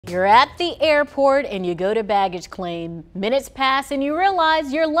You're at the airport and you go to baggage claim. Minutes pass and you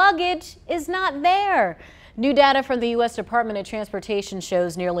realize your luggage is not there. New data from the U.S. Department of Transportation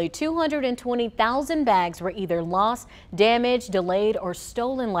shows nearly 220,000 bags were either lost, damaged, delayed, or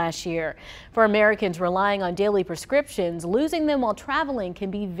stolen last year. For Americans relying on daily prescriptions, losing them while traveling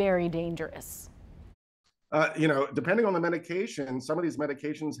can be very dangerous. Depending on the medication, some of these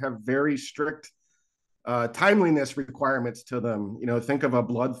medications have very strict timeliness requirements to them. Think of a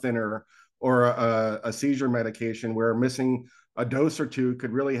blood thinner or a seizure medication where missing a dose or two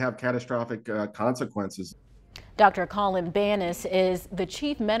could really have catastrophic consequences. Dr. Colin Banis is the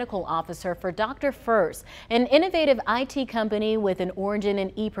Chief Medical Officer for Dr. First, an innovative IT company with an origin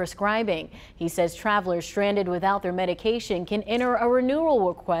in e-prescribing. He says travelers stranded without their medication can enter a renewal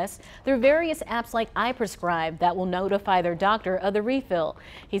request through various apps like iPrescribe that will notify their doctor of the refill.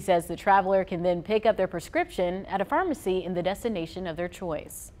 He says the traveler can then pick up their prescription at a pharmacy in the destination of their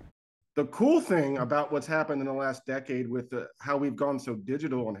choice. The cool thing about what's happened in the last decade with how we've gone so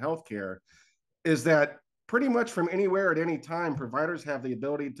digital in healthcare is that pretty much from anywhere at any time, providers have the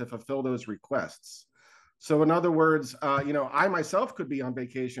ability to fulfill those requests. So in other words, I myself could be on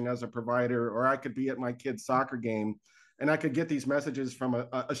vacation as a provider, or I could be at my kid's soccer game, and I could get these messages from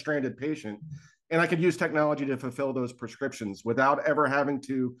a stranded patient, and I could use technology to fulfill those prescriptions without ever having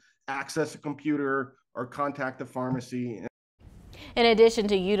to access a computer or contact the pharmacy. In addition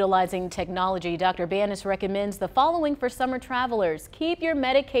to utilizing technology, Dr. Banis recommends the following for summer travelers. Keep your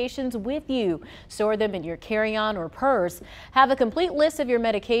medications with you. Store them in your carry-on or purse. Have a complete list of your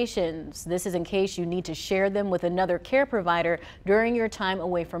medications. This is in case you need to share them with another care provider during your time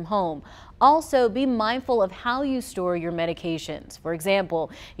away from home. Also, be mindful of how you store your medications. For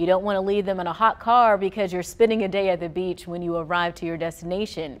example, you don't want to leave them in a hot car because you're spending a day at the beach when you arrive to your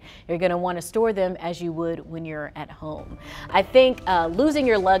destination. You're going to want to store them as you would when you're at home. I think losing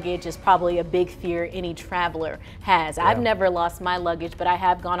your luggage is probably a big fear any traveler has. Yeah. I've never lost my luggage, but I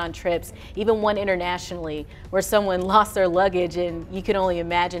have gone on trips, even one internationally, where someone lost their luggage, and you can only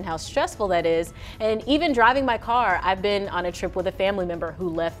imagine how stressful that is. And even driving my car, I've been on a trip with a family member who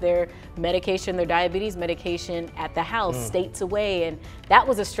left their medication, their diabetes medication at the house, states away, and that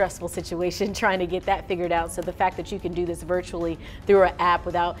was a stressful situation trying to get that figured out. So the fact that you can do this virtually through an app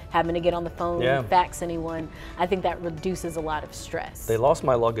without having to get on the phone and fax anyone, I think that reduces a lot of stress. They lost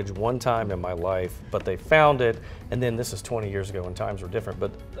my luggage one time in my life, but they found it, and then this is 20 years ago when times were different,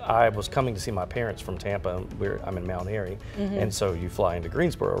 but I was coming to see my parents from Tampa. I'm in Mount Airy, and so you fly into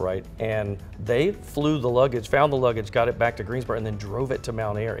Greensboro, right? And they flew the luggage, found the luggage, got it back to Greensboro, and then drove it to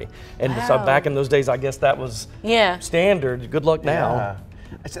Mount Airy. And so back in those days, I guess that was standard. Good luck now. Yeah.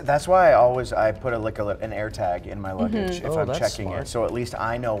 That's why I put an air tag in my luggage if I'm checking it, so at least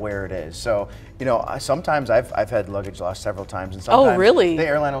I know where it is. So sometimes I've had luggage lost several times, and sometimes the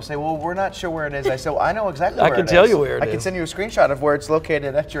airline will say, "Well, we're not sure where it is." I say, "Well, I know exactly where it is. I can tell you where it is. I can send you a screenshot of where it's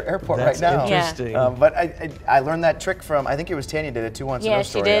located at your airport right now." Interesting. But I learned that trick from, I think it was Tanya did a 2 Wants to Know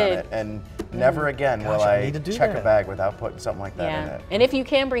story on it, and never again will I check a bag without putting something like that in it. And if you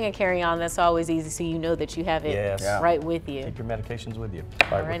can bring a carry-on, that's always easy, so you know that you have it right with you. Keep your medications with you.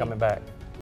 All right, we're coming back.